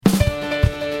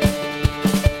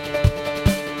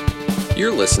You're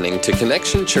listening to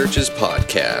Connection Church's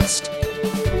podcast.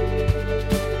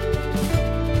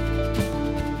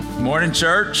 Morning,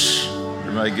 church.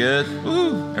 Everybody good?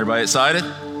 Woo. Everybody excited?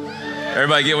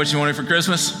 Everybody get what you wanted for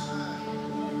Christmas?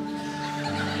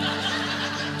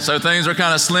 So things are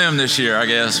kind of slim this year, I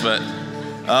guess. But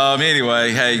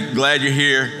anyway, hey, glad you're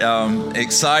here.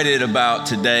 Excited about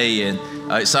today and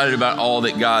excited about all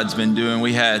that God's been doing.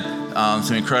 We had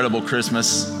some incredible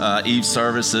Christmas Eve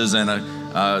services and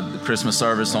the Christmas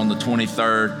service on the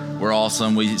 23rd were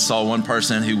awesome. We saw one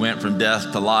person who went from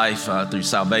death to life through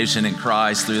salvation in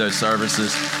Christ through those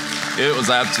services. It was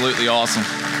absolutely awesome.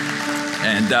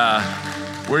 And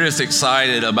we're just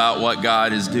excited about what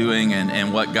God is doing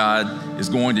and what God is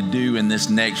going to do in this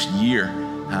next year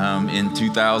in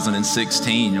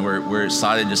 2016. We're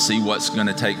excited to see what's going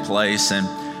to take place. And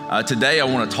today I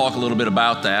want to talk a little bit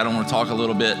about that. I want to talk a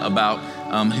little bit about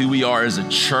who we are as a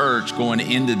church going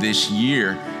into this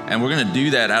year. And we're going to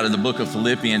do that out of the book of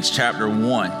Philippians chapter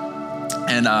 1.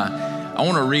 And I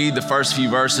want to read the first few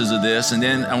verses of this, and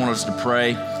then I want us to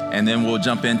pray, and then we'll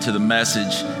jump into the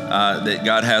message that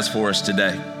God has for us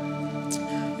today.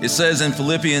 It says in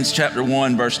Philippians chapter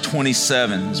 1, verse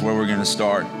 27 is where we're going to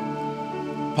start.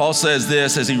 Paul says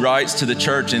this as he writes to the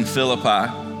church in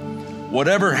Philippi: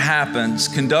 "Whatever happens,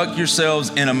 conduct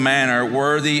yourselves in a manner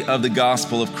worthy of the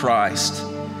gospel of Christ.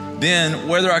 Then,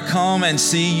 whether I come and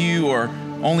see you or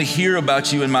only hear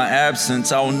about you in my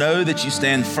absence, I will know that you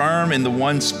stand firm in the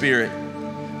one Spirit,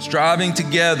 striving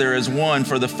together as one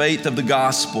for the faith of the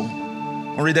gospel."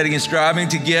 I'll read that again. Striving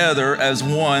together as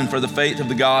one for the faith of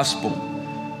the gospel,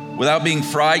 without being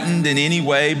frightened in any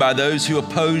way by those who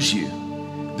oppose you.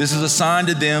 This is a sign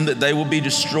to them that they will be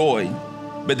destroyed,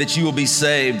 but that you will be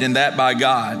saved, and that by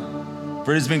God.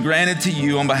 For it has been granted to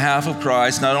you on behalf of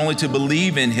Christ not only to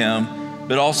believe in him,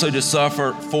 but also to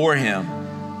suffer for him,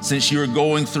 since you are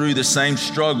going through the same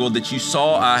struggle that you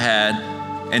saw I had,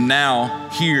 and now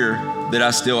hear that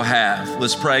I still have.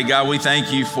 Let's pray. God, we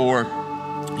thank you for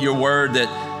your word that,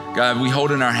 God, we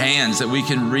hold in our hands, that we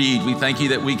can read. We thank you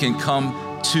that we can come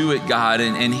to it, God,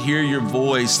 and hear your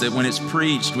voice, that when it's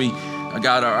preached,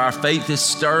 God, our faith is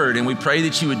stirred, and we pray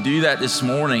that you would do that this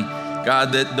morning.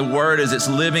 God, that the word as it's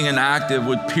living and active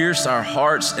would pierce our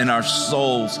hearts and our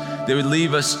souls, that would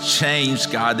leave us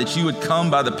changed, God, that you would come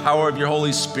by the power of your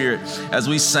Holy Spirit. As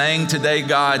we sang today,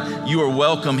 God, you are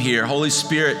welcome here. Holy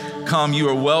Spirit, come, you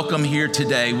are welcome here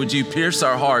today. Would you pierce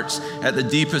our hearts at the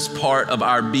deepest part of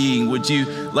our being? Would you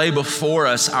lay before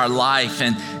us our life,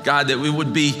 and God, that we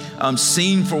would be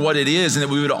seen for what it is, and that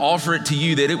we would offer it to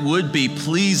you, that it would be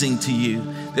pleasing to you,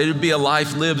 that it would be a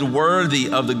life lived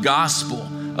worthy of the gospel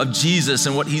of Jesus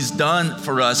and what he's done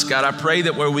for us. God, I pray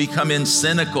that where we come in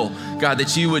cynical, God,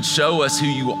 that you would show us who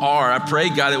you are. I pray,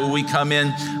 God, that when we come in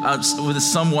with a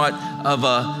somewhat of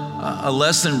a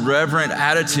less than reverent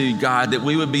attitude, God, that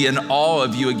we would be in awe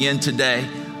of you again today.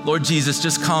 Lord Jesus,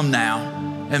 just come now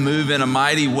and move in a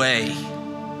mighty way.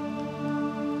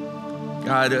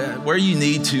 God, where you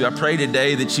need to, I pray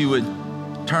today that you would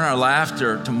turn our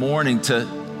laughter to mourning, to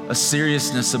a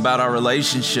seriousness about our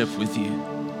relationship with you,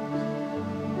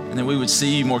 and that we would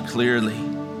see you more clearly.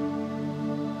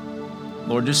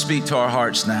 Lord, just speak to our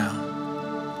hearts now.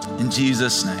 In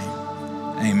Jesus' name,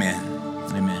 amen.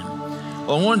 Amen.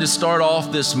 Well, I wanted to start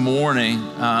off this morning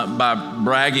by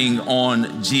bragging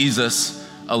on Jesus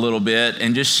a little bit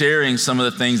and just sharing some of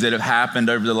the things that have happened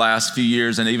over the last few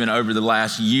years and even over the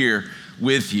last year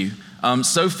with you.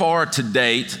 So far to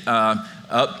date,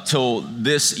 up till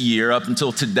this year, up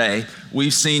until today,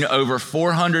 we've seen over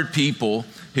 400 people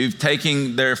who've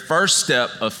taken their first step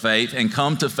of faith and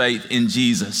come to faith in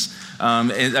Jesus.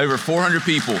 And over 400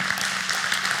 people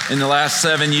in the last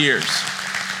 7 years.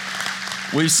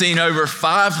 We've seen over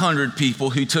 500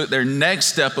 people who took their next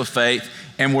step of faith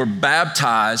and were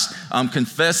baptized,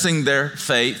 confessing their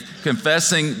faith,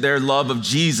 confessing their love of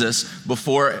Jesus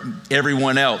before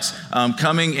everyone else,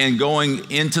 coming and going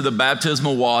into the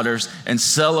baptismal waters and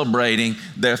celebrating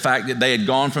the fact that they had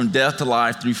gone from death to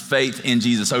life through faith in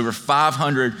Jesus. Over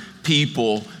 500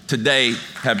 people to date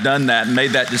have done that and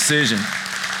made that decision.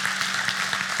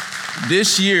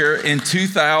 This year in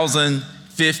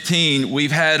 2015,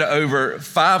 we've had over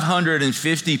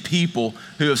 550 people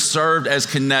who have served as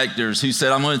connectors, who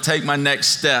said, I'm going to take my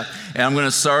next step and I'm going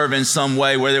to serve in some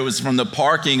way, whether it was from the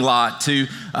parking lot to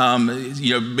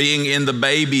being in the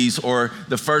babies or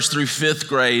the 1st through 5th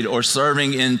grade, or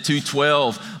serving in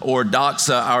 212 or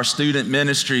Doxa, our student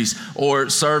ministries, or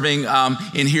serving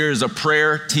in here as a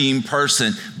prayer team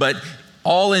person. But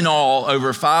All in all,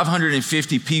 over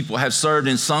 550 people have served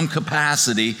in some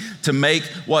capacity to make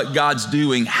what God's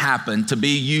doing happen, to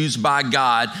be used by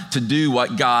God to do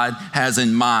what God has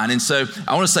in mind. And so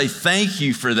I want to say thank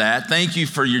you for that. Thank you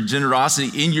for your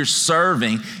generosity in your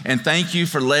serving, and thank you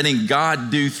for letting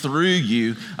God do through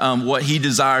you what he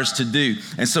desires to do.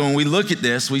 And so when we look at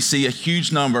this, we see a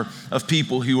huge number of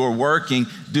people who are working,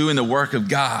 doing the work of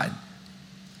God.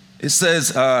 It says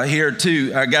here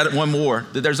too, I got it one more,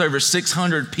 that there's over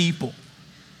 600 people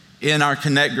in our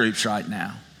Connect groups right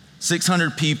now.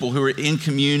 600 people who are in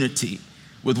community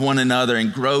with one another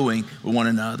and growing with one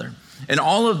another. And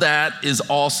all of that is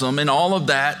awesome, and all of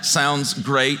that sounds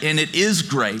great, and it is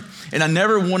great. And I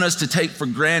never want us to take for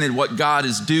granted what God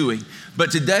is doing. But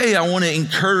today I want to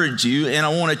encourage you and I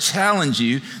want to challenge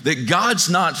you that God's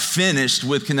not finished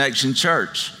with Connection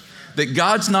Church. That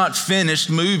God's not finished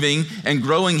moving and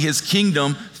growing his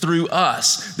kingdom through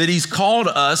us, that he's called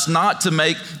us not to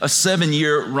make a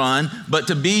 7-year run, but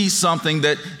to be something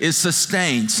that is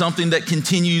sustained, something that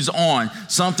continues on,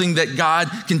 something that God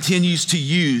continues to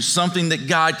use, something that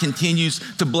God continues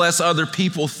to bless other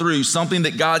people through, something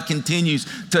that God continues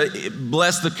to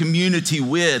bless the community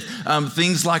with,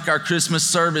 things like our Christmas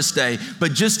service day,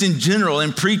 but just in general,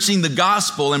 in preaching the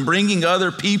gospel and bringing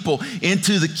other people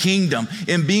into the kingdom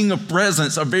and being a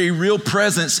presence, a very real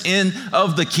presence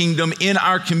of the kingdom in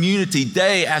our community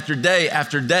day after day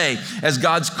after day, as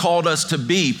God's called us to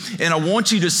be. And I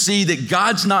want you to see that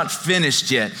God's not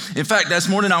finished yet. In fact, this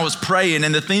morning I was praying,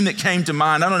 and the thing that came to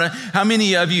mind, I don't know how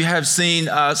many of you have seen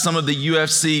some of the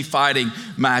UFC fighting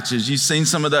matches. You've seen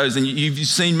some of those, and you've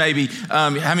seen maybe, how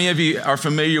many of you are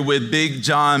familiar with Big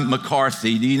John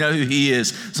McCarthy? Do you know who he is?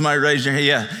 Somebody raise your hand.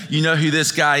 Yeah, you know who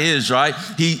this guy is, right?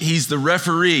 He's the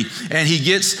referee, and he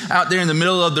gets out there in the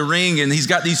middle of the ring, and he's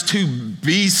got these two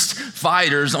beast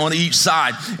fighters on each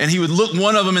side, and he would look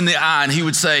one of them in the eye, and he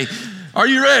would say, "Are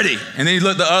you ready?" And then he'd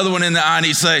look the other one in the eye, and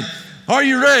he'd say, "Are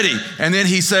you ready?" And then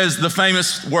he says the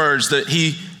famous words that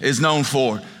he is known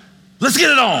for, "Let's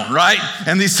get it on," right?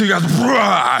 And these two guys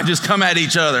just come at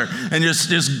each other and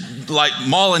just like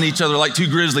mauling each other like two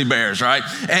grizzly bears, right?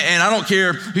 And I don't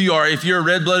care who you are, if you're a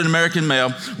red-blooded American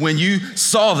male, when you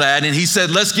saw that and he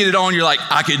said, "Let's get it on," you're like,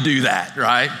 "I could do that,"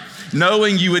 right?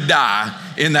 Knowing you would die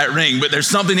in that ring, but there's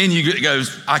something in you that goes,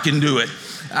 "I can do it.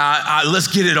 Let's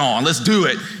get it on. Let's do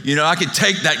it. You know, I could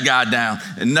take that guy down."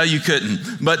 And no, you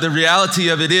couldn't. But the reality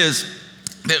of it is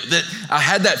that I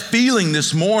had that feeling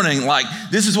this morning, like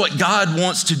this is what God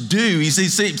wants to do.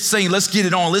 He's saying, let's get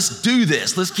it on. Let's do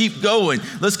this. Let's keep going.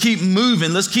 Let's keep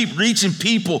moving. Let's keep reaching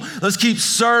people. Let's keep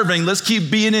serving. Let's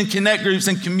keep being in connect groups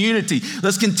and community.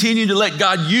 Let's continue to let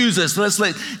God use us. Let's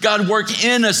let God work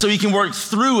in us so he can work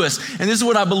through us. And this is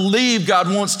what I believe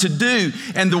God wants to do.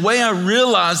 And the way I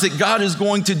realize that God is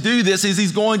going to do this is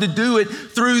he's going to do it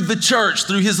through the church,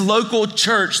 through his local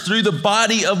church, through the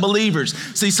body of believers.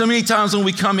 See, so many times when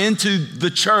we come into the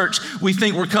church, we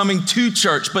think we're coming to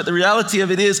church, but the reality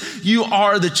of it is you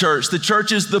are the church. The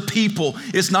church is the people.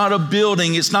 It's not a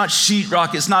building. It's not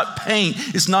sheetrock. It's not paint.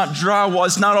 It's not drywall.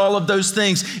 It's not all of those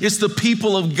things. It's the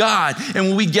people of God. And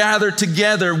when we gather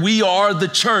together, we are the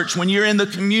church. When you're in the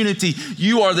community,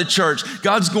 you are the church.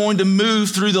 God's going to move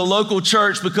through the local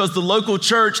church because the local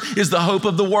church is the hope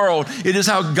of the world. It is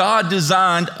how God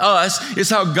designed us. It's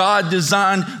how God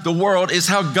designed the world. It's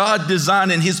how God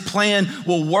designed, and his plan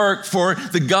will work for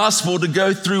the gospel to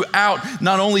go throughout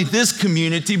not only this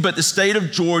community, but the state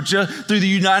of Georgia, through the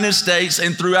United States,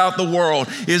 and throughout the world,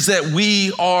 is that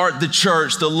we are the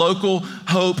church, the local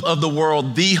hope of the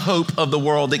world, the hope of the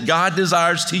world that God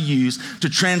desires to use to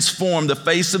transform the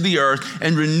face of the earth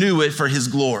and renew it for his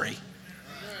glory.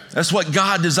 That's what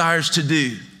God desires to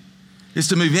do, is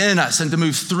to move in us and to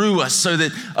move through us so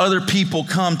that other people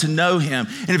come to know him.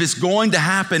 And if it's going to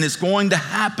happen, it's going to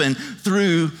happen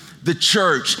through the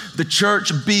church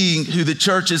being who the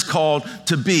church is called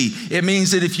to be. It means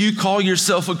that if you call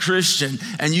yourself a Christian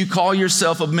and you call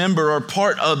yourself a member or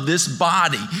part of this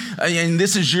body, and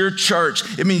this is your church,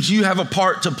 it means you have a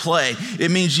part to play.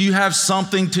 It means you have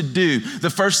something to do.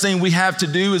 The first thing we have to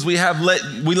do is we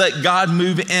let God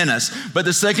move in us. But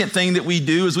the second thing that we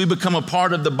do is we become a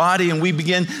part of the body and we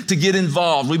begin to get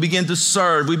involved. We begin to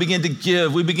serve. We begin to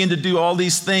give. We begin to do all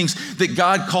these things that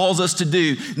God calls us to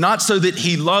do, not so that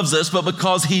he loves us, but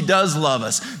because he does love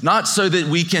us. Not so that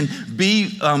we can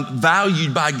be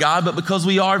valued by God, but because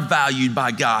we are valued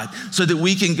by God, so that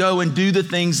we can go and do the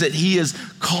things that he has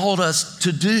called us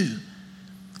to do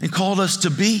and called us to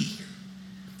be.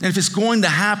 And if it's going to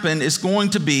happen, it's going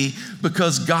to be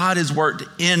because God has worked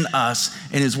in us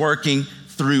and is working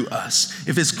through us.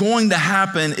 If it's going to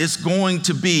happen, it's going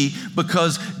to be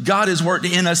because God has worked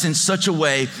in us in such a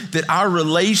way that our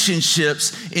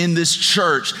relationships in this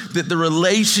church, that the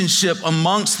relationship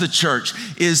amongst the church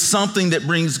is something that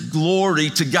brings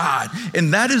glory to God.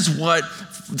 And that is what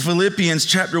Philippians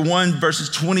chapter 1, verses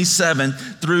 27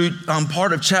 through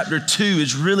part of chapter 2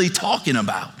 is really talking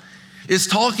about. It's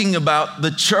talking about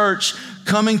the church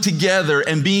coming together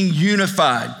and being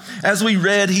unified. As we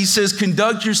read, he says,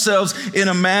 conduct yourselves in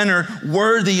a manner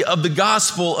worthy of the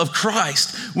gospel of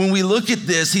Christ. When we look at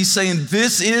this, he's saying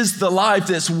this is the life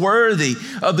that's worthy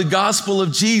of the gospel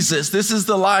of Jesus. This is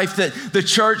the life that the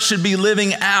church should be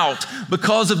living out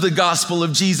because of the gospel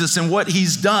of Jesus and what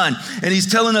he's done. And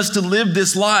he's telling us to live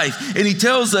this life. And he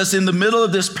tells us in the middle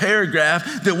of this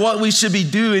paragraph that what we should be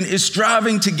doing is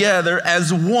striving together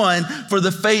as one for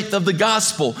the faith of the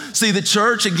gospel. See, the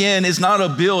church, again, is not a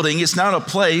building. It's not a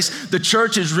place. The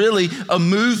church is really a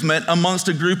movement amongst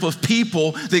a group of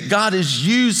people that God is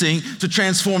using to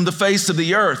transform the face of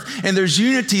the earth. And there's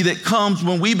unity that comes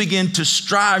when we begin to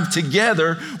strive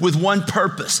together with one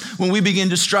purpose, when we begin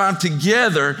to strive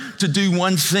together to do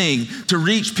one thing, to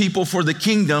reach people for the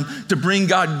kingdom, to bring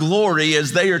God glory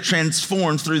as they are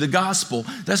transformed through the gospel.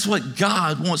 That's what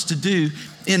God wants to do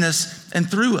in us and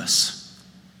through us.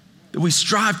 That we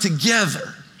strive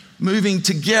together, moving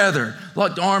together,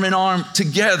 locked arm in arm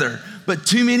together. But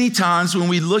too many times when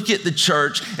we look at the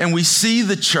church and we see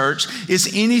the church,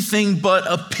 it's anything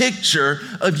but a picture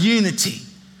of unity.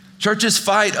 Churches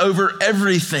fight over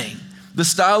everything. The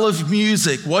style of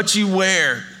music, what you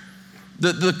wear,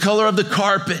 the color of the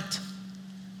carpet.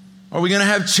 Are we gonna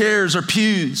have chairs or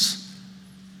pews?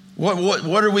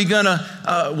 What are we gonna,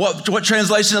 what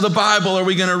translation of the Bible are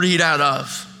we gonna read out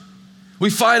of? We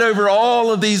fight over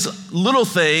all of these little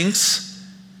things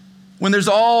when there's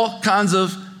all kinds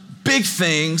of big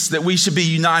things that we should be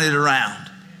united around,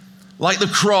 like the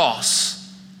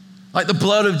cross, like the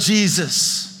blood of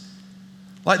Jesus,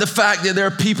 like the fact that there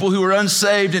are people who are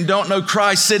unsaved and don't know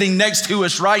Christ sitting next to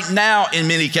us right now in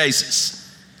many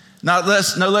cases, no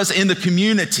less in the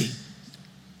community.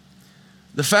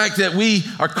 The fact that we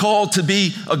are called to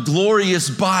be a glorious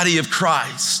body of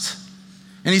Christ.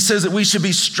 And he says that we should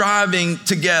be striving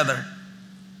together.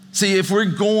 See, if we're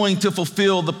going to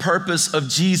fulfill the purpose of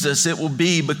Jesus, it will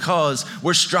be because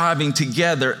we're striving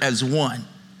together as one,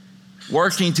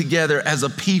 working together as a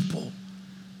people,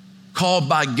 called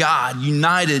by God,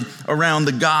 united around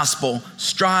the gospel,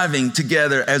 striving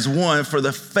together as one for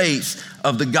the faith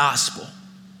of the gospel.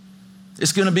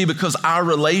 It's going to be because our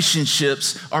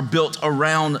relationships are built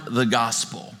around the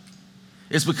gospel.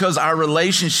 It's because our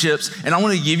relationships, and I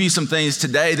want to give you some things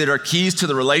today that are keys to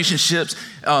the relationships,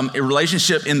 a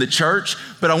relationship in the church,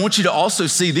 but I want you to also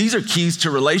see these are keys to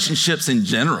relationships in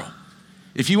general.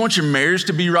 If you want your marriage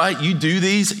to be right, you do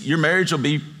these, your marriage will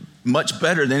be much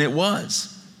better than it was.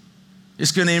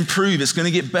 It's going to improve. It's going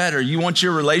to get better. You want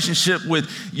your relationship with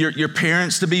your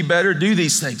parents to be better? Do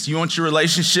these things. You want your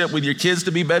relationship with your kids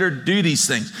to be better? Do these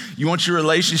things. You want your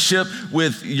relationship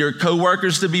with your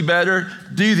coworkers to be better?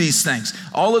 Do these things.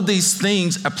 All of these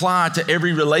things apply to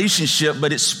every relationship,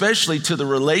 but especially to the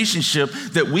relationship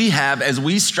that we have as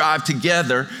we strive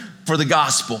together for the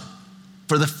gospel,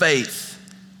 for the faith,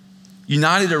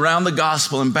 united around the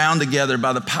gospel and bound together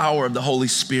by the power of the Holy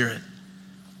Spirit.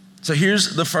 So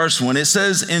here's the first one. It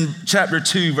says in chapter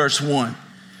 2, verse 1,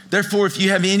 therefore, if you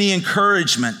have any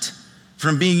encouragement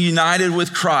from being united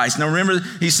with Christ. Now remember,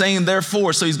 he's saying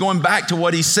therefore, so he's going back to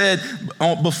what he said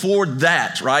before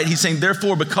that, right? He's saying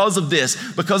therefore, because of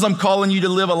this, because I'm calling you to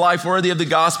live a life worthy of the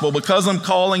gospel, because I'm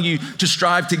calling you to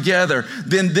strive together,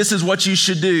 then this is what you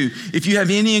should do. If you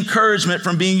have any encouragement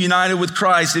from being united with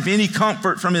Christ, if any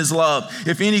comfort from his love,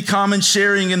 if any common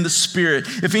sharing in the Spirit,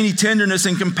 if any tenderness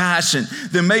and compassion,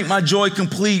 then make my joy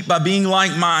complete by being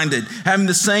like-minded, having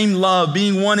the same love,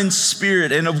 being one in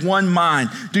spirit and of one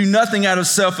mind. Do nothing out of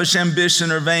selfish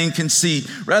ambition or vain conceit.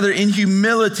 Rather, in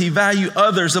humility, value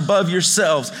others above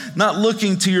yourselves, not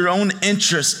looking to your own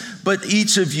interest, but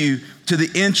each of you to the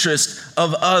interest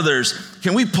of others.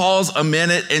 Can we pause a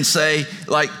minute and say,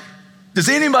 does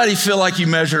anybody feel like you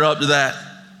measure up to that?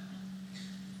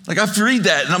 I read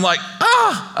that and I'm like,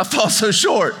 I fall so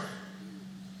short.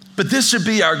 But this should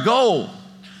be our goal.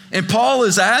 And Paul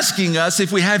is asking us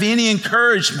if we have any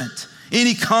encouragement,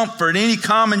 any comfort, any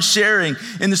common sharing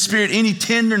in the Spirit, any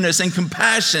tenderness and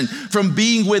compassion from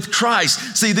being with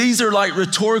Christ. See, these are like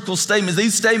rhetorical statements.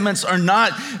 These statements are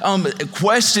not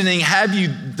questioning, have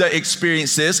you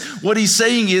experienced this? What he's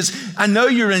saying is, I know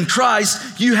you're in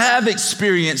Christ, you have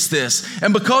experienced this.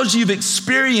 And because you've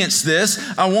experienced this,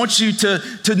 I want you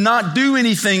to not do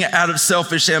anything out of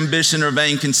selfish ambition or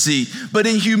vain conceit, but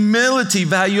in humility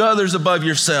value others above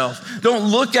yourself.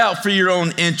 Don't look out for your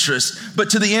own interest, but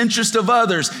to the interest of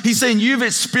others. He's saying you've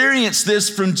experienced this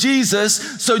from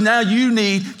Jesus, so now you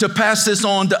need to pass this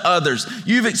on to others.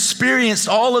 You've experienced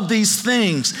all of these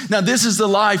things. Now this is the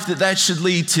life that should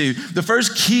lead to. The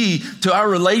first key to our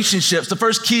relationships, the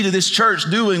first key to this church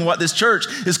doing what this church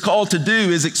is called to do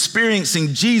is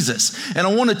experiencing Jesus. And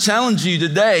I want to challenge you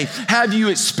today, have you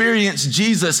experienced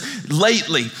Jesus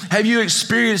lately? Have you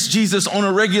experienced Jesus on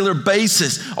a regular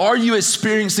basis? Are you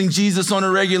experiencing Jesus on a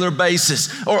regular basis?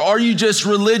 Or are you just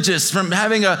religious from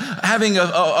having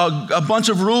a bunch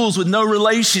of rules with no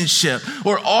relationship?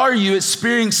 Or are you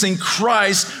experiencing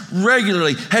Christ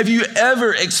regularly? Have you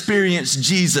ever experienced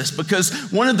Jesus?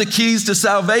 Because one of the keys to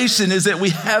salvation is that we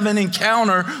have an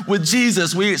encounter with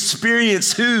Jesus. We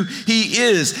experience who he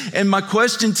is. And my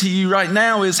question to you right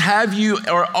now is, have you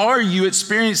or are you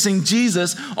experiencing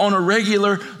Jesus on a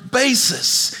regular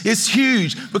basis? It's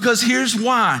huge, because here's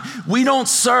why. We don't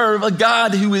serve a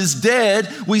God who is dead.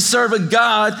 We serve a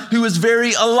God who is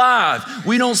very alive.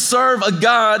 We don't serve a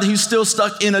God who's still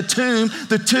stuck in a tomb.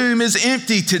 The tomb is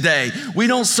empty today. We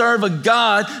don't serve a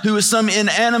God who is some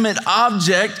inanimate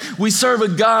object. We serve a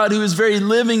God who is very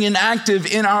living and active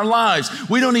in our lives.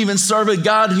 We don't even serve a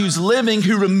God who's living,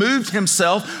 who removed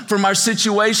himself from our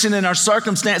situation and our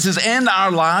circumstances and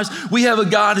our lives. We have a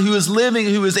God who is living,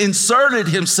 who has inserted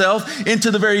himself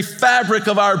into the very fabric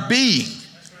of our being.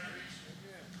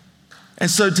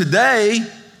 And so today,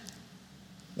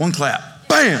 one clap,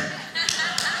 bam,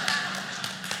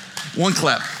 one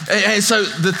clap. And so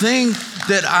the thing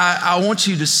that I want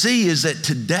you to see is that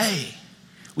today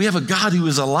we have a God who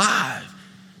is alive,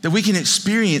 that we can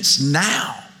experience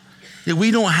now. That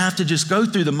we don't have to just go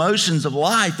through the motions of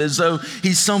life as though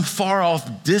he's some far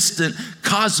off, distant,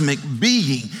 cosmic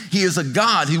being. He is a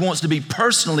God who wants to be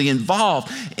personally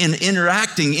involved in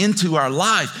interacting into our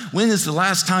life. When is the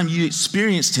last time you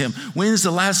experienced him? When is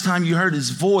the last time you heard his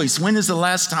voice? When is the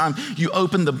last time you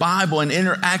opened the Bible and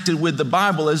interacted with the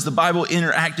Bible as the Bible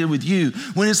interacted with you?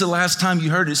 When is the last time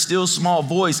you heard his still small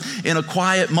voice in a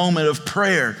quiet moment of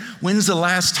prayer? When is the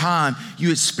last time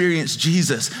you experienced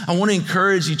Jesus? I want to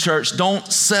encourage you, church, don't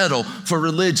settle for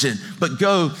religion, but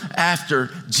go after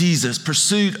Jesus.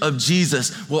 Pursuit of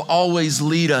Jesus will always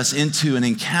lead us into an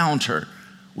encounter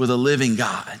with a living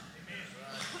God,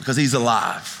 because he's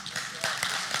alive.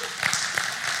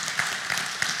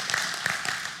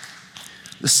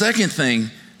 The second thing,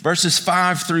 verses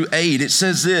 5-8, it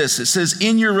says this. It says,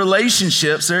 in your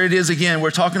relationships, there it is again,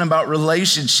 we're talking about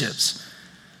relationships.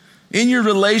 In your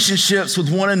relationships with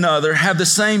one another, have the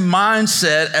same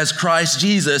mindset as Christ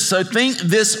Jesus. So think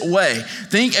this way.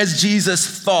 Think as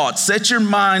Jesus thought. Set your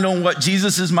mind on what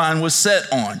Jesus' mind was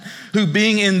set on, who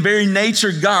being in very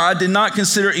nature God, did not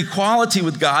consider equality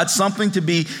with God something to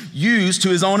be used to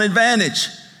his own advantage.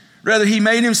 Rather, he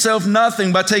made himself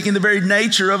nothing by taking the very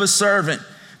nature of a servant,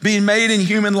 being made in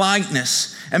human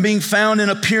likeness, and being found in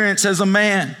appearance as a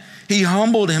man. He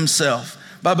humbled himself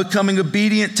by becoming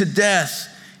obedient to death,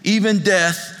 even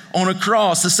death on a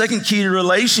cross. The second key to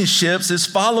relationships is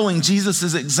following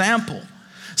Jesus' example.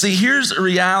 See, here's a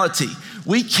reality.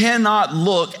 We cannot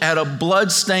look at a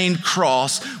bloodstained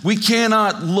cross. We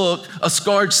cannot look a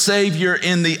scarred Savior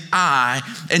in the eye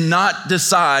and not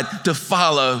decide to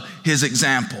follow his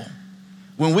example.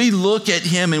 When we look at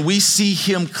him and we see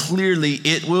him clearly,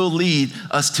 it will lead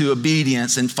us to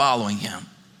obedience and following him.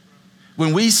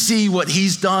 When we see what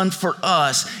he's done for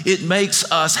us, it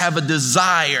makes us have a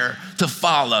desire to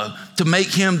follow, to make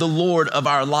him the Lord of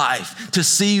our life, to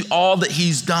see all that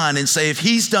he's done and say, if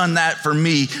he's done that for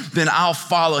me, then I'll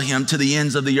follow him to the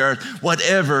ends of the earth.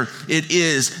 Whatever it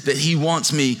is that he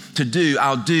wants me to do,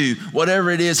 I'll do. Whatever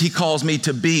it is he calls me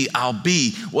to be, I'll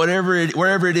be.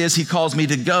 Wherever it is he calls me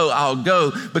to go, I'll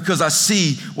go, because I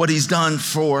see what he's done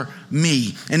for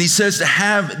me. And he says to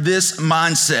have this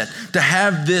mindset, to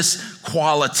have this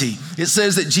quality. It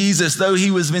says that Jesus, though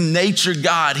he was in nature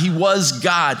God, he was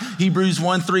God. Hebrews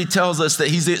 1:3 tells us that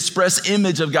he's the express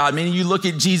image of God, meaning you look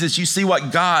at Jesus, you see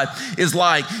what God is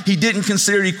like. He didn't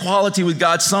consider equality with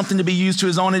God something to be used to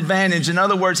his own advantage. In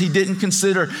other words, he didn't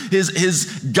consider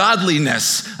his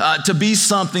godliness to be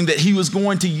something that he was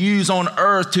going to use on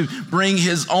earth to bring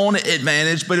his own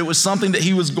advantage, but it was something that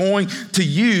he was going to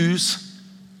use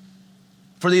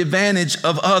for the advantage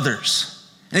of others.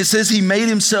 And it says he made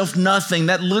himself nothing.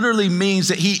 That literally means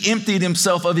that he emptied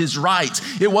himself of his rights.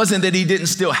 It wasn't that he didn't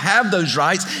still have those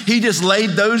rights. He just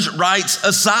laid those rights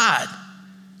aside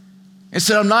and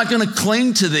said, I'm not going to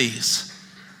cling to these.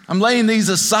 I'm laying these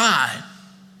aside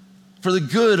for the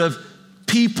good of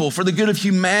people, for the good of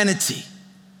humanity.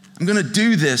 I'm going to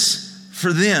do this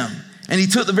for them. And he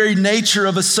took the very nature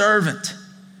of a servant,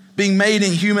 being made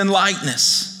in human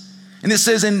likeness. And it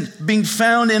says, in being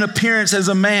found in appearance as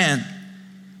a man,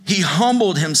 he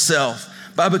humbled himself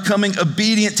by becoming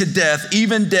obedient to death,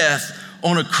 even death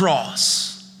on a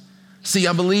cross. See,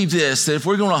 I believe this, that if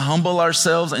we're going to humble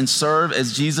ourselves and serve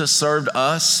as Jesus served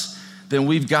us, then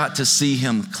we've got to see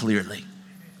him clearly.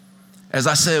 As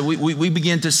I said, we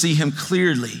begin to see him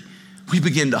clearly. We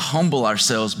begin to humble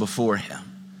ourselves before him.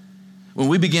 When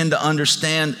we begin to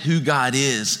understand who God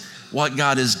is, what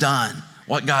God has done,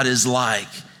 what God is like,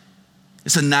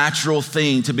 it's a natural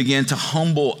thing to begin to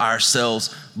humble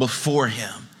ourselves before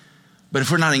him. But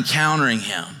if we're not encountering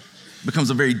him, it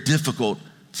becomes a very difficult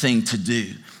thing to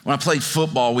do. When I played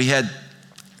football, we had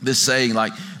this saying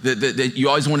like that you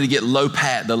always wanted to get the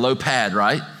low pad,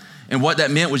 right? And what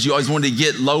that meant was you always wanted to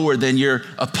get lower than your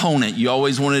opponent. You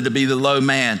always wanted to be the low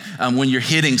man when you're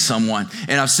hitting someone.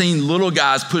 And I've seen little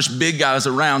guys push big guys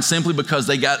around simply because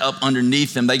they got up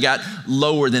underneath them. They got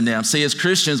lower than them. See, as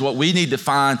Christians, what we need to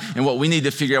find and what we need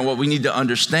to figure out, what we need to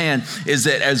understand is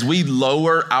that as we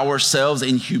lower ourselves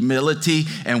in humility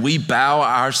and we bow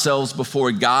ourselves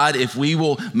before God, if we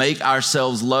will make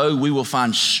ourselves low, we will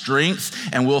find strength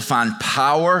and we'll find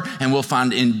power and we'll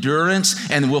find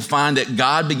endurance and we'll find that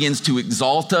God begins to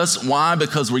exalt us. Why?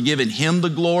 Because we're giving him the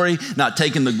glory, not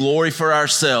taking the glory for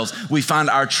ourselves. We find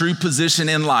our true position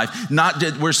in life, not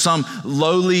that we're some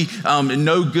lowly,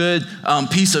 no good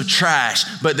piece of trash,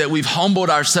 but that we've humbled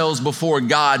ourselves before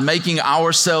God, making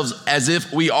ourselves as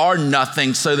if we are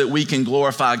nothing so that we can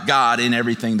glorify God in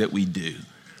everything that we do.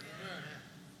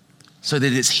 So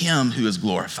that it's him who is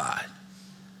glorified.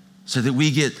 So that we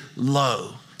get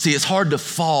low. See, it's hard to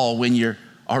fall when you're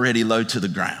already low to the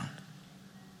ground.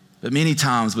 But many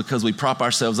times, because we prop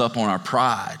ourselves up on our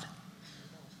pride,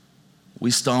 we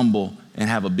stumble and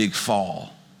have a big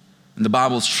fall. And the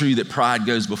Bible's true that pride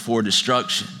goes before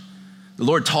destruction. The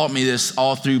Lord taught me this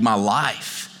all through my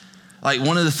life. Like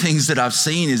one of the things that I've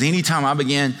seen is anytime I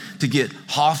began to get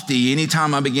haughty,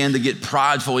 anytime I began to get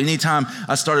prideful, anytime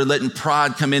I started letting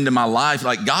pride come into my life,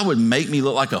 like God would make me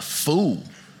look like a fool.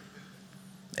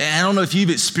 And I don't know if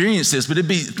you've experienced this, but it'd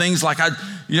be things like I'd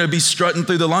be strutting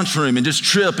through the lunchroom and just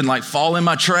trip and like fall in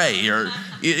my tray, or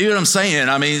you know what I'm saying?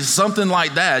 I mean, something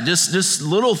like that. Just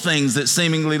little things that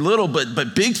seemingly little,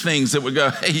 but big things that would go,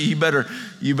 hey, you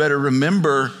better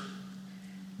remember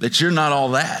that you're not all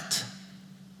that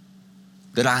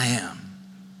I am.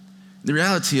 The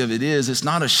reality of it is, it's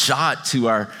not a shot to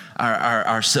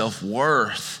our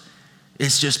self-worth.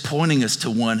 It's just pointing us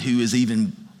to one who is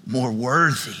even more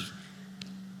worthy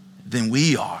than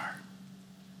we are,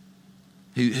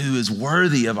 who is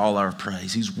worthy of all our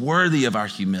praise, who's worthy of our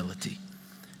humility.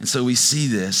 And so we see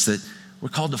this, that we're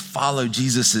called to follow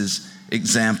Jesus's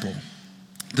example.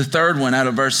 The third one out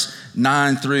of verse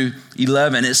 9 through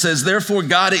 11, it says, therefore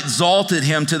God exalted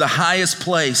him to the highest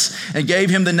place and gave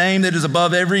him the name that is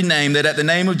above every name, that at the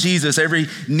name of Jesus every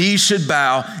knee should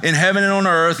bow in heaven and on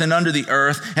earth and under the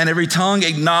earth, and every tongue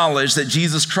acknowledge that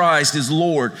Jesus Christ is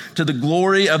Lord, to the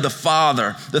glory of the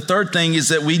Father. The third thing is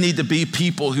that we need to be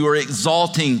people who are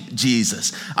exalting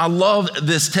Jesus. I love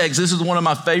this text. This is one of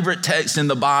my favorite texts in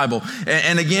the Bible.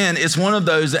 And again, it's one of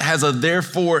those that has a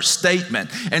therefore statement.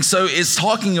 And so it's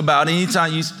talking about,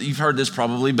 anytime you've heard this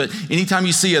probably, but anytime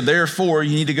you see a therefore,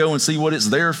 you need to go and see what it's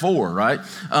there for, right?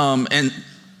 And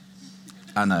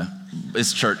I know,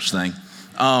 it's a church thing.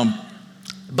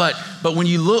 But when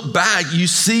you look back, you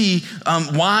see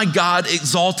why God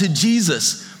exalted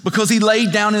Jesus. Because he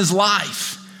laid down his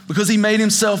life. Because he made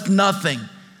himself nothing.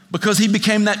 Because he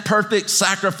became that perfect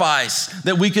sacrifice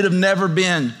that we could have never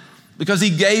been. Because he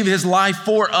gave his life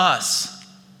for us.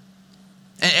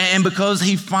 And because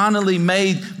he finally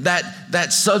made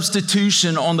that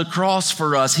substitution on the cross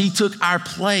for us, he took our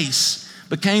place,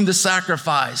 became the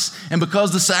sacrifice. And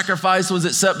because the sacrifice was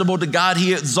acceptable to God,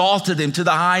 he exalted him to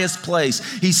the highest place.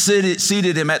 He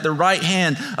seated him at the right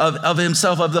hand of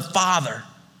himself, of the Father.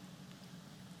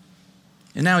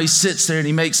 And now he sits there and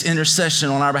he makes intercession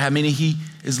on our behalf, meaning he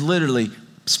is literally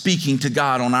speaking to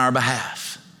God on our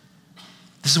behalf.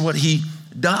 This is what he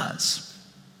does.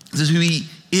 This is who he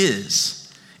is.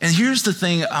 And here's the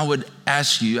thing I would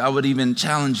ask you, I would even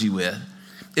challenge you with,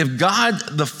 If God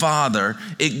the Father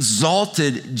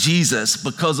exalted Jesus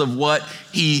because of what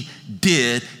he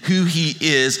did, who he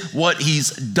is, what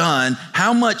he's done,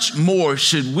 how much more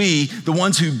should we, the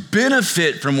ones who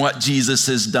benefit from what Jesus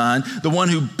has done, the one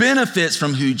who benefits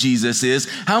from who Jesus is,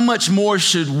 how much more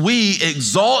should we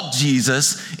exalt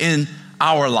Jesus in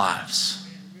our lives?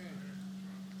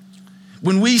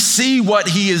 When we see what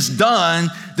he has done,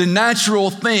 the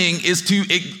natural thing is to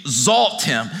exalt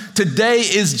him. Today,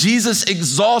 is Jesus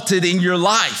exalted in your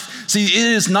life? See,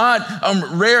 it is not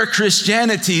rare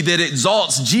Christianity that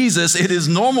exalts Jesus. It is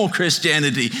normal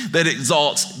Christianity that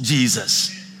exalts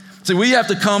Jesus. So we have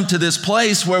to come to this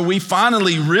place where we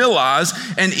finally realize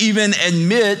and even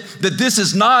admit that this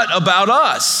is not about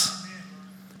us,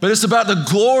 but it's about the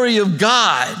glory of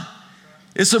God.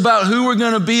 It's about who we're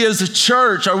going to be as a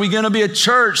church. Are we going to be a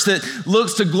church that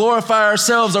looks to glorify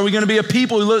ourselves? Are we going to be a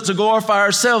people who look to glorify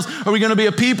ourselves? Are we going to be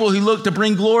a people who look to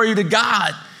bring glory to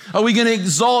God? Are we going to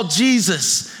exalt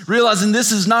Jesus, realizing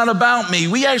this is not about me?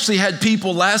 We actually had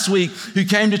people last week who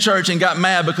came to church and got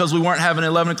mad because we weren't having an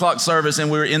 11 o'clock service and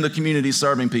we were in the community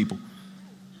serving people.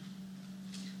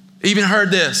 Even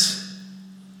heard this: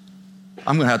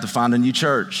 I'm going to have to find a new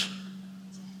church.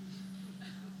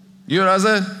 You know what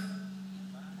I said?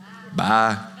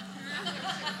 Bye.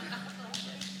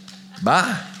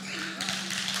 Bye.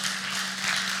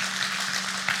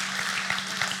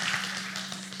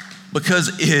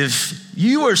 Because if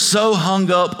you are so hung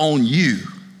up on you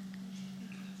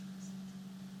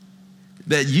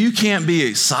that you can't be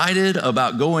excited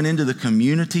about going into the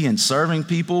community and serving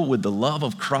people with the love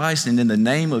of Christ and in the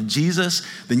name of Jesus,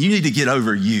 then you need to get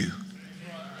over you.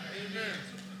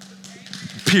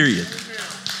 Period.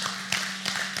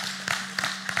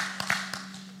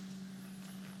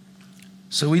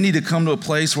 So we need to come to a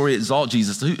place where we exalt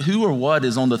Jesus. Who or what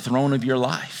is on the throne of your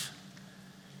life?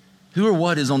 Who or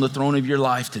what is on the throne of your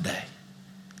life today?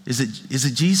 Is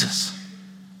it Jesus?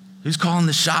 Who's calling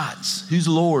the shots? Who's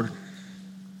Lord?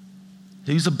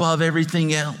 Who's above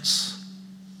everything else?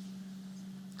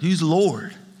 Who's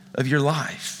Lord of your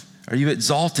life? Are you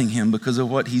exalting him because of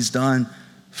what he's done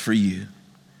for you?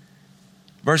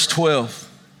 Verse 12.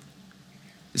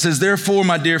 It says, therefore,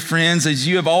 my dear friends, as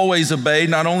you have always obeyed,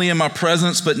 not only in my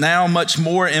presence, but now much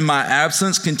more in my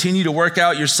absence, continue to work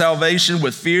out your salvation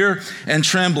with fear and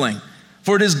trembling.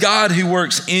 For it is God who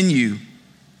works in you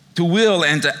to will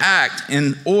and to act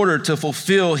in order to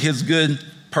fulfill his good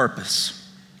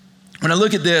purpose. When I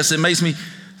look at this, it makes me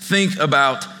think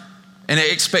about an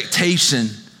expectation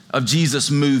of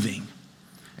Jesus moving.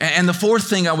 And the fourth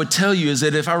thing I would tell you is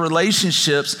that if our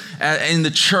relationships in the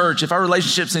church, if our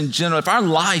relationships in general, if our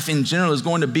life in general is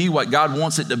going to be what God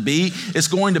wants it to be, it's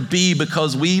going to be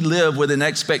because we live with an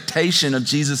expectation of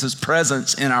Jesus'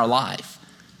 presence in our life.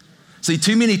 See,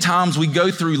 too many times we go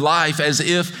through life as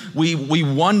if we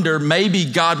wonder, maybe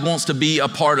God wants to be a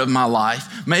part of my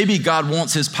life. Maybe God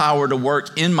wants his power to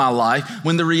work in my life,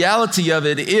 when the reality of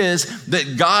it is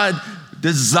that God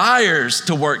desires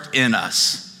to work in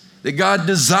us. That God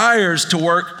desires to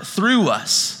work through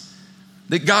us.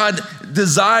 That God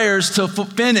desires to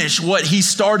finish what he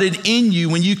started in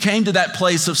you when you came to that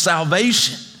place of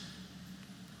salvation.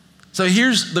 So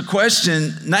here's the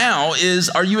question now is,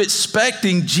 are you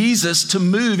expecting Jesus to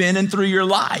move in and through your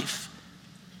life?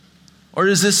 Or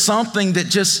is this something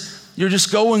that you're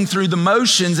just going through the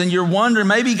motions and you're wondering,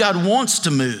 maybe God wants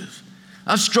to move?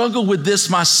 I've struggled with this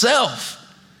myself.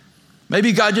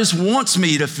 Maybe God just wants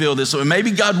me to feel this way.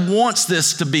 Maybe God wants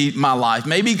this to be my life.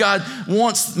 Maybe God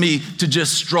wants me to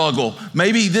just struggle.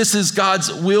 Maybe this is God's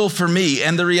will for me.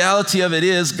 And the reality of it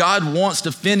is God wants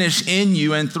to finish in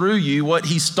you and through you what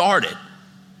he started.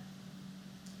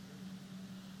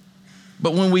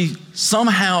 But when we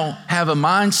somehow have a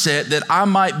mindset that I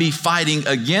might be fighting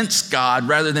against God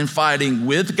rather than fighting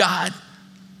with God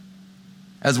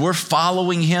as we're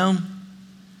following him,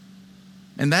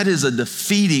 and that is a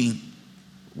defeating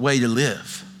way to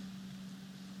live.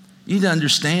 You need to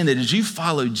understand that as you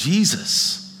follow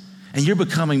Jesus and you're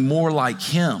becoming more like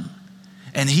him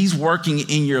and he's working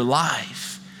in your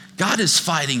life, God is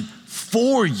fighting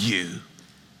for you,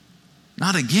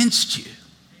 not against you.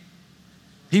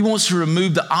 He wants to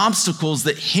remove the obstacles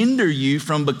that hinder you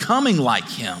from becoming like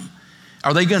him.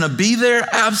 Are they going to be there?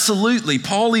 Absolutely.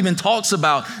 Paul even talks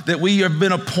about that we have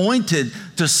been appointed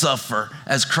to suffer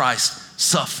as Christ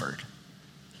suffered.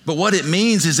 But what it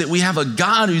means is that we have a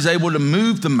God who's able to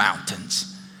move the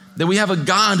mountains, that we have a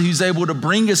God who's able to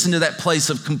bring us into that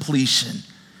place of completion,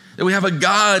 that we have a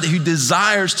God who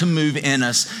desires to move in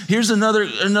us. Here's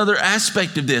another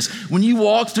aspect of this. When you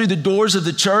walk through the doors of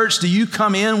the church, do you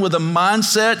come in with a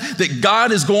mindset that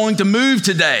God is going to move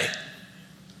today?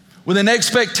 with an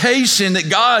expectation that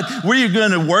God, we're going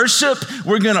to worship,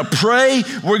 we're going to pray,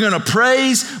 we're going to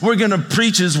praise, we're going to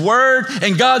preach His word,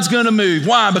 and God's going to move.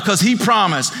 Why? Because He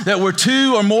promised that where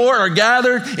two or more are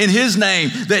gathered in His name,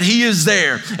 that He is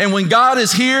there. And when God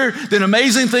is here, then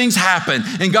amazing things happen,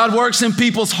 and God works in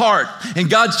people's heart, and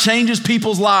God changes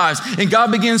people's lives, and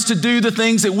God begins to do the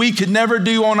things that we could never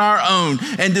do on our own.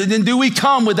 And then do we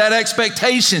come with that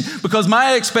expectation? Because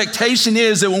my expectation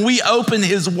is that when we open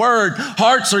His word,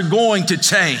 hearts are going to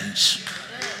change.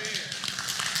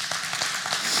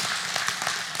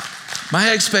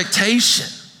 My expectation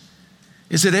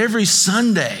is that every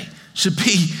Sunday should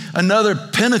be another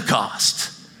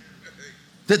Pentecost,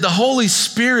 that the Holy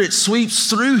Spirit sweeps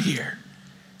through here,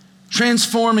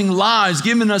 transforming lives,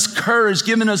 giving us courage,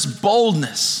 giving us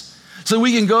boldness, so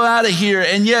we can go out of here.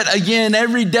 And yet again,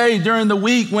 every day during the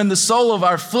week when the sole of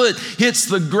our foot hits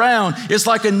the ground, it's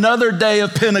like another day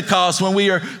of Pentecost when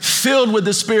we are filled with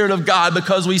the Spirit of God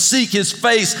because we seek His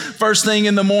face first thing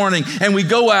in the morning, and we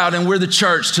go out and we're the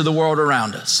church to the world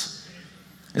around us.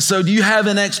 And so do you have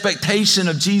an expectation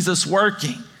of Jesus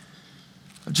working,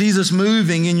 of Jesus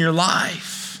moving in your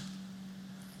life?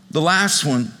 The last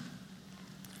one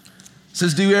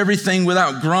says, do everything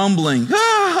without grumbling.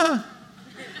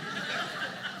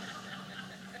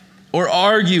 Or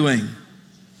arguing,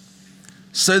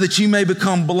 so that you may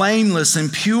become blameless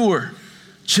and pure,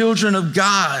 children of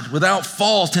God, without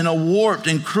fault in a warped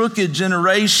and crooked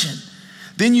generation.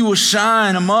 Then you will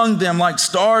shine among them like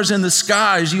stars in the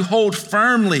sky as you hold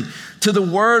firmly to the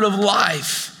word of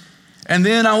life. And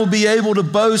then I will be able to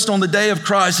boast on the day of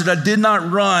Christ that I did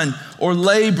not run or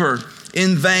labor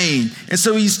in vain. And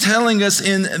so he's telling us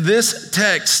in this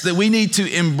text that we need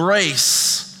to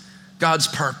embrace God's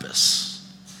purpose.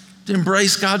 To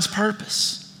embrace God's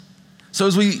purpose. So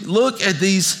as we look at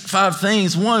these 5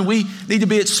 things, 1, we need to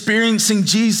be experiencing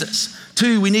Jesus.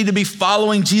 2, we need to be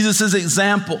following Jesus'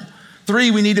 example. 3,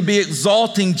 we need to be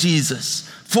exalting Jesus.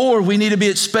 4, we need to be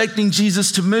expecting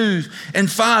Jesus to move. And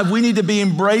 5, we need to be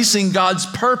embracing God's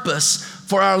purpose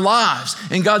for our lives.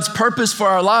 And God's purpose for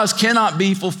our lives cannot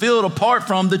be fulfilled apart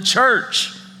from the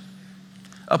church,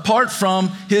 apart from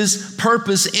His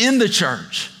purpose in the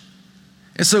church.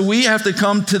 And so we have to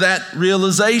come to that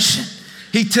realization.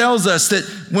 He tells us that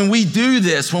when we do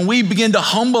this, when we begin to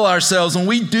humble ourselves, when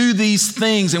we do these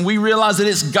things and we realize that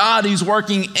it's God who's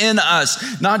working in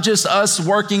us, not just us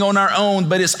working on our own,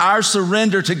 but it's our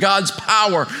surrender to God's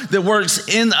power that works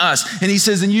in us. And he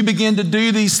says, and you begin to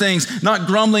do these things, not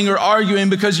grumbling or arguing,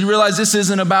 because you realize this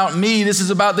isn't about me, this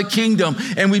is about the kingdom.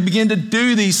 And we begin to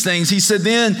do these things. He said,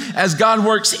 then as God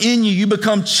works in you, you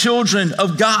become children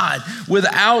of God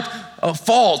without a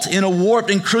fault in a warped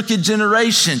and crooked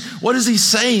generation. What is he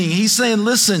saying? He's saying,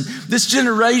 listen, this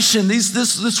generation,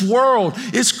 this world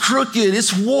is crooked,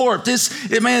 it's warped.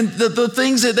 The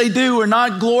things that they do are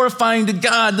not glorifying to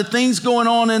God. The things going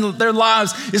on in their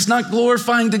lives is not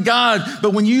glorifying to God.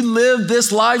 But when you live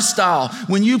this lifestyle,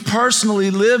 when you personally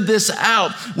live this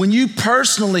out, when you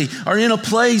personally are in a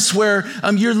place where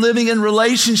you're living in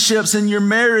relationships, in your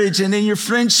marriage and in your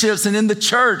friendships and in the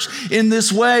church in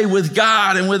this way with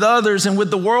God and with others, and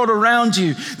with the world around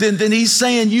you, then he's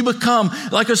saying you become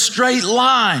like a straight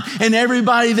line, and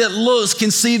everybody that looks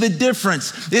can see the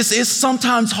difference. It's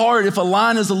sometimes hard if a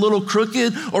line is a little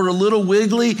crooked or a little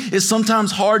wiggly. It's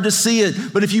sometimes hard to see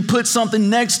it, but if you put something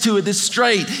next to it that's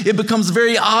straight, it becomes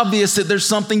very obvious that there's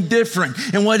something different.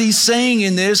 And what he's saying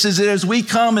in this is that as we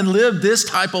come and live this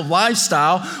type of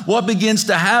lifestyle, what begins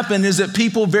to happen is that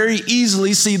people very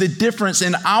easily see the difference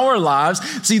in our lives,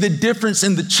 see the difference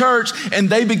in the church, and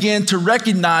they begin to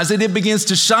recognize it. It begins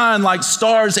to shine like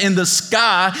stars in the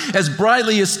sky. As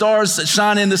brightly as stars that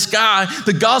shine in the sky,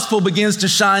 the gospel begins to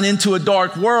shine into a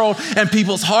dark world, and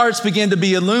people's hearts begin to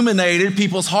be illuminated.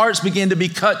 People's hearts begin to be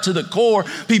cut to the core.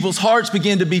 People's hearts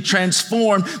begin to be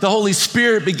transformed. The Holy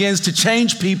Spirit begins to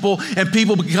change people, and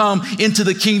people become into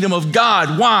the kingdom of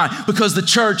God. Why? Because the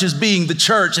church is being the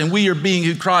church, and we are being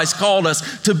who Christ called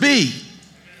us to be.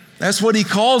 That's what he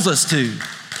calls us to.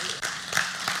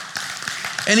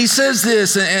 And he says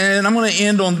this, and I'm going to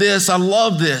end on this. I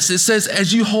love this. It says,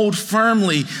 as you hold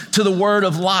firmly to the word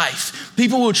of life.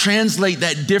 People will translate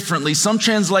that differently. Some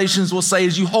translations will say,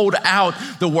 as you hold out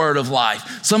the word of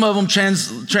life. Some of them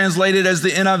translate it as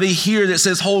the NIV here that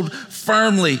says, hold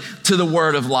firmly to the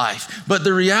word of life. But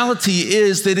the reality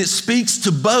is that it speaks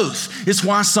to both. It's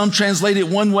why some translate it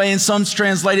one way and some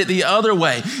translate it the other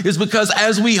way. It's because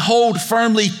as we hold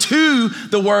firmly to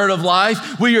the word of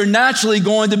life, we are naturally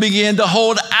going to begin to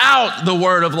hold out the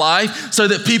word of life so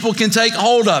that people can take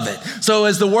hold of it. So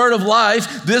as the word of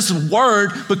life, this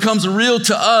word becomes real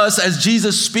to us as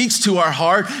Jesus speaks to our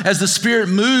heart, as the Spirit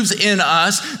moves in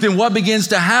us, then what begins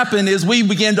to happen is we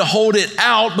begin to hold it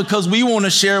out because we want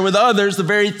to share with others the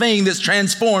very thing that's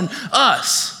transformed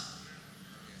us.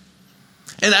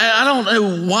 And I don't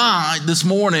know why this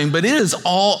morning, but it is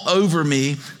all over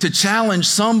me to challenge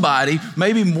somebody,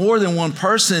 maybe more than one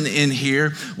person in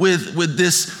here, with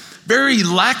this very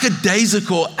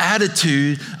lackadaisical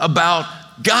attitude about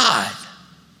God.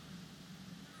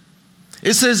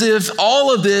 It's as if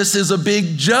all of this is a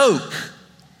big joke,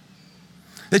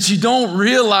 that you don't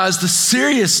realize the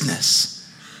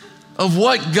seriousness of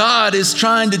what God is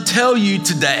trying to tell you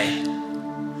today.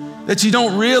 That you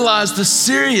don't realize the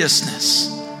seriousness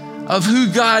of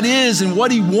who God is and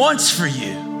what He wants for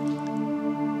you.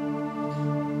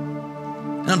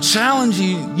 And I'm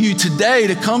challenging you today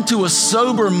to come to a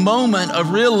sober moment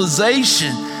of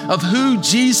realization of who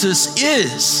Jesus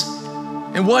is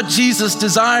and what Jesus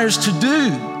desires to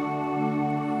do.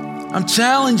 I'm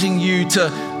challenging you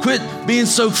to quit being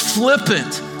so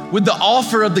flippant with the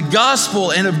offer of the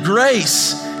gospel and of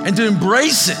grace and to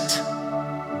embrace it.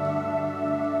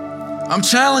 I'm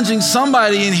challenging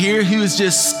somebody in here who is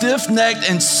just stiff-necked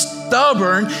and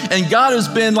stubborn, and God has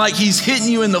been like He's hitting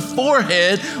you in the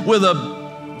forehead with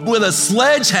a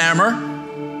sledgehammer,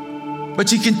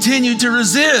 but you continue to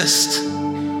resist.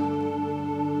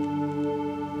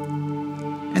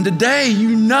 And today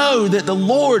you know that the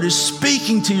Lord is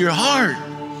speaking to your heart.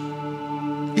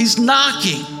 He's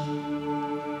knocking.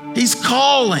 He's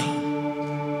calling.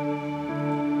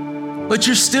 But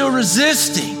you're still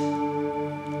resisting.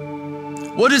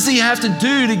 What does He have to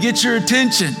do to get your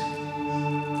attention?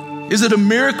 Is it a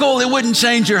miracle? It wouldn't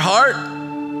change your heart.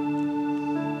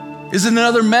 Is it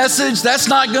another message? That's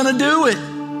not going to do it.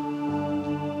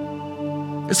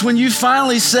 It's when you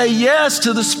finally say yes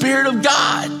to the Spirit of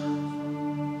God.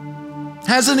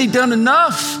 Hasn't He done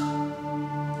enough?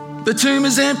 The tomb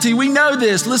is empty. We know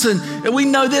this. Listen, we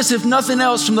know this, if nothing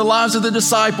else, from the lives of the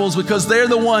disciples, because they're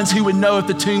the ones who would know if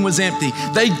the tomb was empty.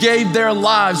 They gave their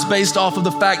lives based off of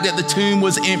the fact that the tomb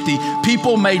was empty.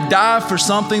 People may die for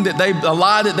something a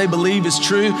lie that they believe is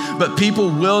true, but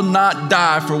people will not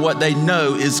die for what they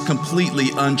know is completely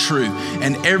untrue.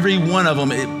 And every one of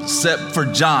them, except for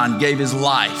John, gave his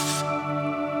life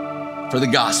for the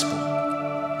gospel.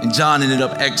 And John ended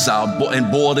up exiled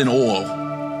and boiled in oil.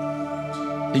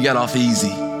 He got off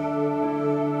easy.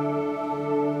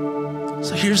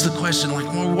 So here's the question,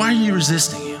 well, why are you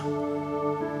resisting Him?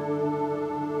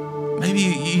 Maybe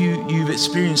you've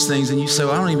experienced things and you say,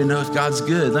 well, I don't even know if God's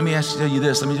good. Let me tell you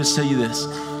this,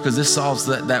 because this solves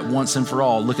that once and for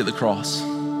all. Look at the cross.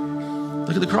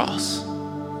 Look at the cross.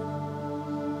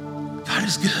 God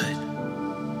is good.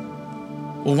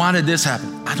 Well, why did this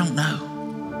happen? I don't know.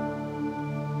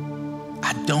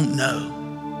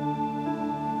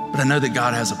 But I know that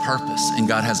God has a purpose and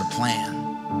God has a plan.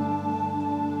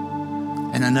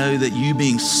 And I know that you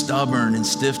being stubborn and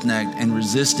stiff-necked and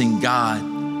resisting God,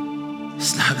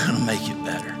 it's not going to make it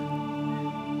better.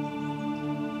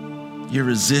 You're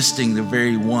resisting the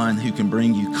very one who can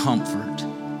bring you comfort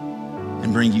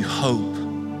and bring you hope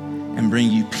and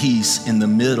bring you peace in the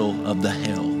middle of the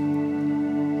hell.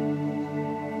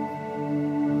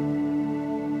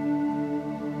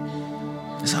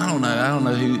 So I don't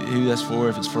know who that's for,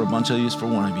 if it's for a bunch of you, it's for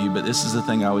one of you, but this is the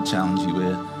thing I would challenge you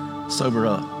with. Sober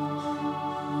up.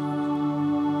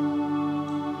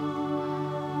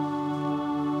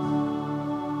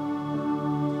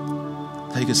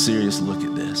 Take a serious look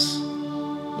at this,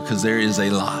 because there is a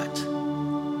lot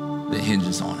that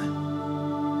hinges on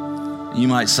it. You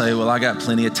might say, well, I got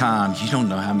plenty of time. You don't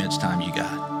know how much time you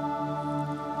got.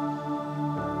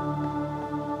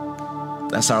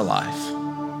 That's our life.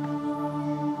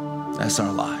 That's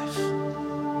our life.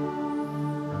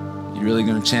 You really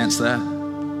going to chance that?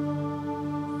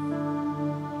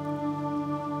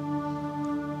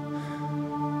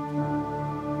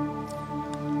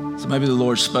 So maybe the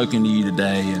Lord's spoken to you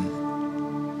today, and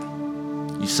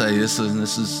you say, "This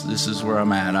is where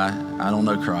I'm at. I don't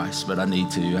know Christ, but I need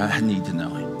to know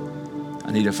Him.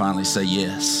 I need to finally say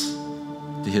yes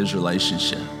to His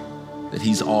relationship that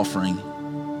He's offering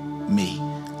me.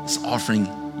 He's offering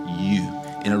you."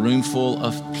 In a room full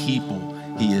of people,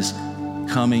 He is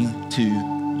coming to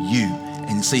you.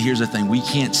 And see, here's the thing. We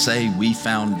can't say we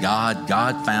found God.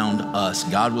 God found us.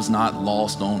 God was not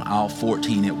lost on aisle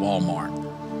 14 at Walmart.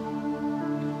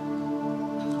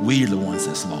 We are the ones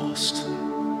that's lost.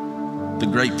 The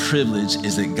great privilege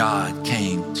is that God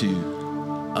came to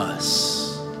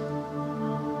us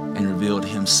and revealed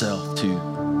Himself to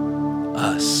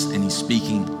us, and he's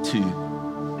speaking to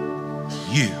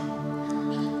you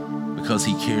because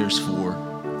he cares for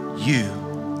you.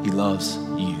 He loves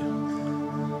you.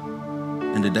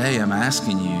 And today I'm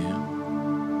asking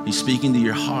you, he's speaking to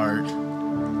your heart.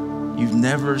 You've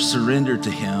never surrendered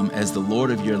to him as the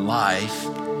Lord of your life.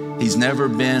 He's never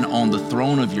been on the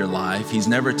throne of your life. He's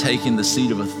never taken the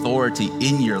seat of authority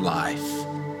in your life.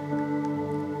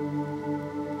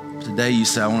 Today you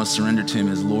say, I want to surrender to him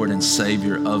as Lord and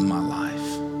Savior of my life.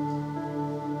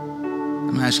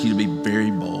 I'm asking you to be very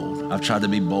bold. I've tried to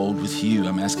be bold with you.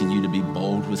 I'm asking you to be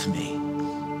bold with me.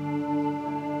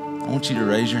 I want you to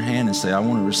raise your hand and say, I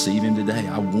want to receive him today.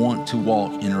 I want to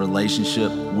walk in a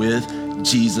relationship with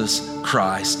Jesus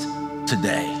Christ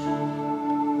today.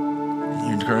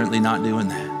 You're currently not doing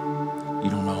that. You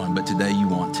don't know him, but today you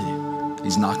want to.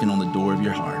 He's knocking on the door of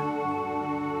your heart.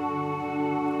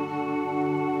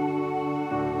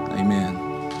 Amen.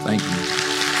 Thank you.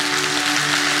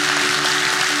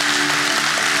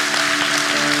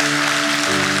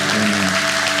 Amen.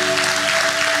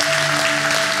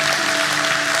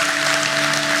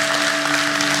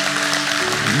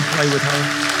 Will you pray with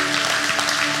her?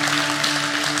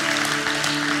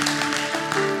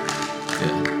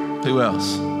 Who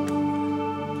else?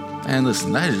 And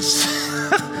listen, that is,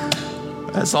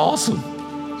 that's awesome.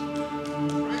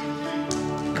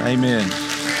 Amen.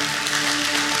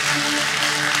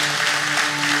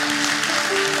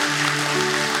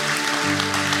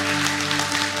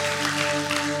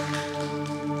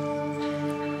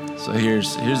 So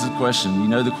here's the question. You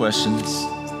know the questions.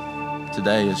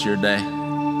 Today is your day,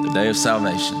 the day of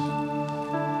salvation.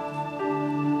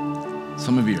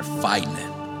 Some of you are fighting it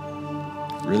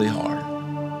really hard.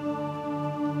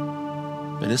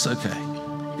 But it's okay.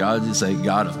 God is a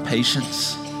God of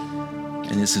patience,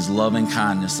 and it's his loving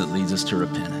kindness that leads us to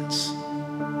repentance.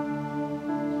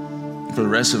 For the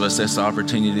rest of us, that's the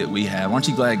opportunity that we have. Aren't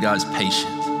you glad God's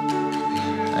patient?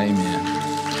 Amen.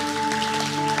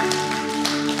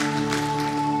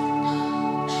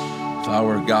 If I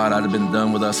were God, I'd have been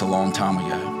done with us a long time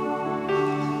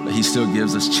ago. But he still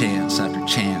gives us chance after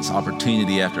chance,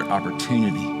 opportunity after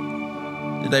opportunity.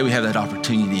 Today we have that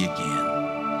opportunity again.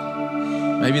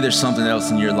 Maybe there's something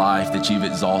else in your life that you've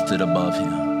exalted above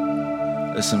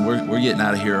him. Listen, we're getting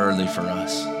out of here early for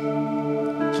us.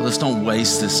 So let's don't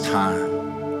waste this time.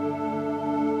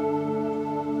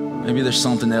 Maybe there's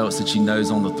something else that you know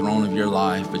is on the throne of your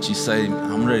life, but you say,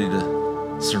 I'm ready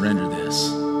to surrender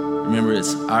this. Remember,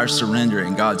 it's our surrender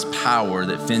and God's power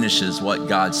that finishes what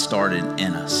God started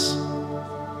in us.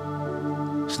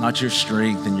 It's not your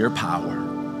strength and your power.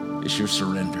 It's your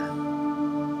surrender.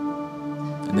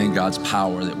 And then God's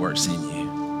power that works in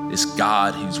you. It's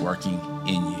God who's working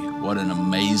in you. What an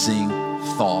amazing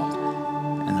thought,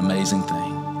 an amazing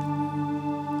thing.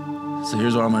 So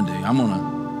here's what I'm gonna do. I'm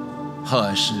gonna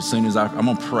hush as soon as I'm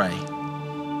gonna pray.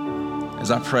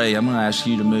 As I pray, I'm gonna ask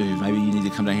you to move. Maybe you need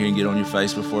to come down here and get on your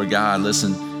face before God.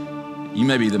 Listen, you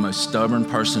may be the most stubborn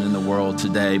person in the world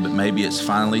today, but maybe it's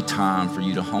finally time for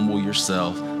you to humble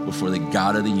yourself before the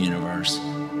God of the universe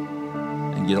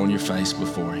and get on your face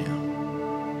before him.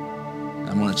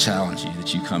 I'm going to challenge you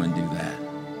that you come and do that.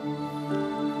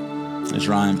 As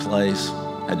Ryan plays,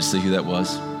 I had to see who that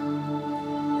was.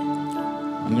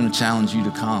 I'm going to challenge you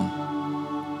to come.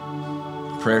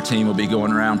 The prayer team will be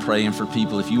going around praying for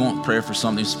people. If you want prayer for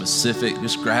something specific,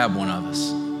 just grab one of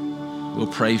us. We'll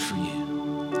pray for you.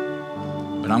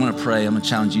 But I'm going to pray. I'm going to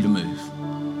challenge you to move.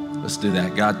 Let's do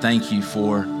that. God, thank you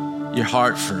for your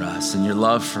heart for us and your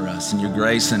love for us and your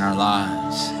grace in our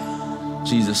lives.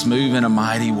 Jesus, move in a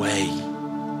mighty way.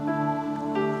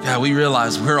 God, we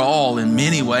realize we're all in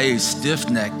many ways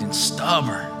stiff-necked and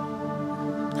stubborn.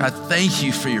 God, thank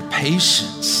you for your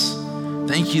patience.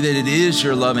 Thank you that it is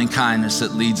your loving kindness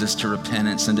that leads us to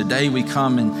repentance. And today we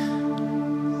come in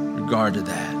regard to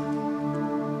that.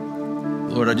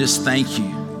 Lord, I just thank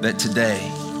you that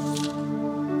today,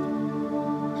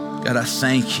 God, I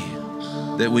thank you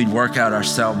that we'd work out our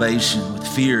salvation with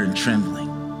fear and trembling.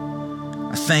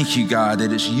 I thank you, God,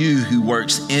 that it's you who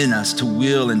works in us to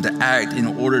will and to act in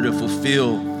order to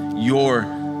fulfill your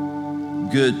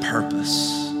good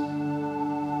purpose.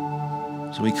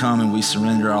 So we come and we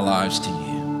surrender our lives to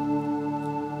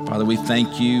you. Father, we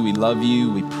thank you, we love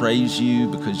you, we praise you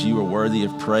because you are worthy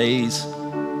of praise.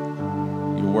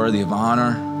 You're worthy of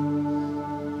honor.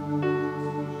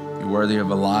 You're worthy of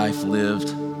a life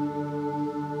lived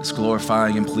that's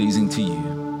glorifying and pleasing to you.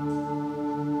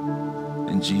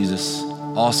 In Jesus'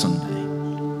 awesome name.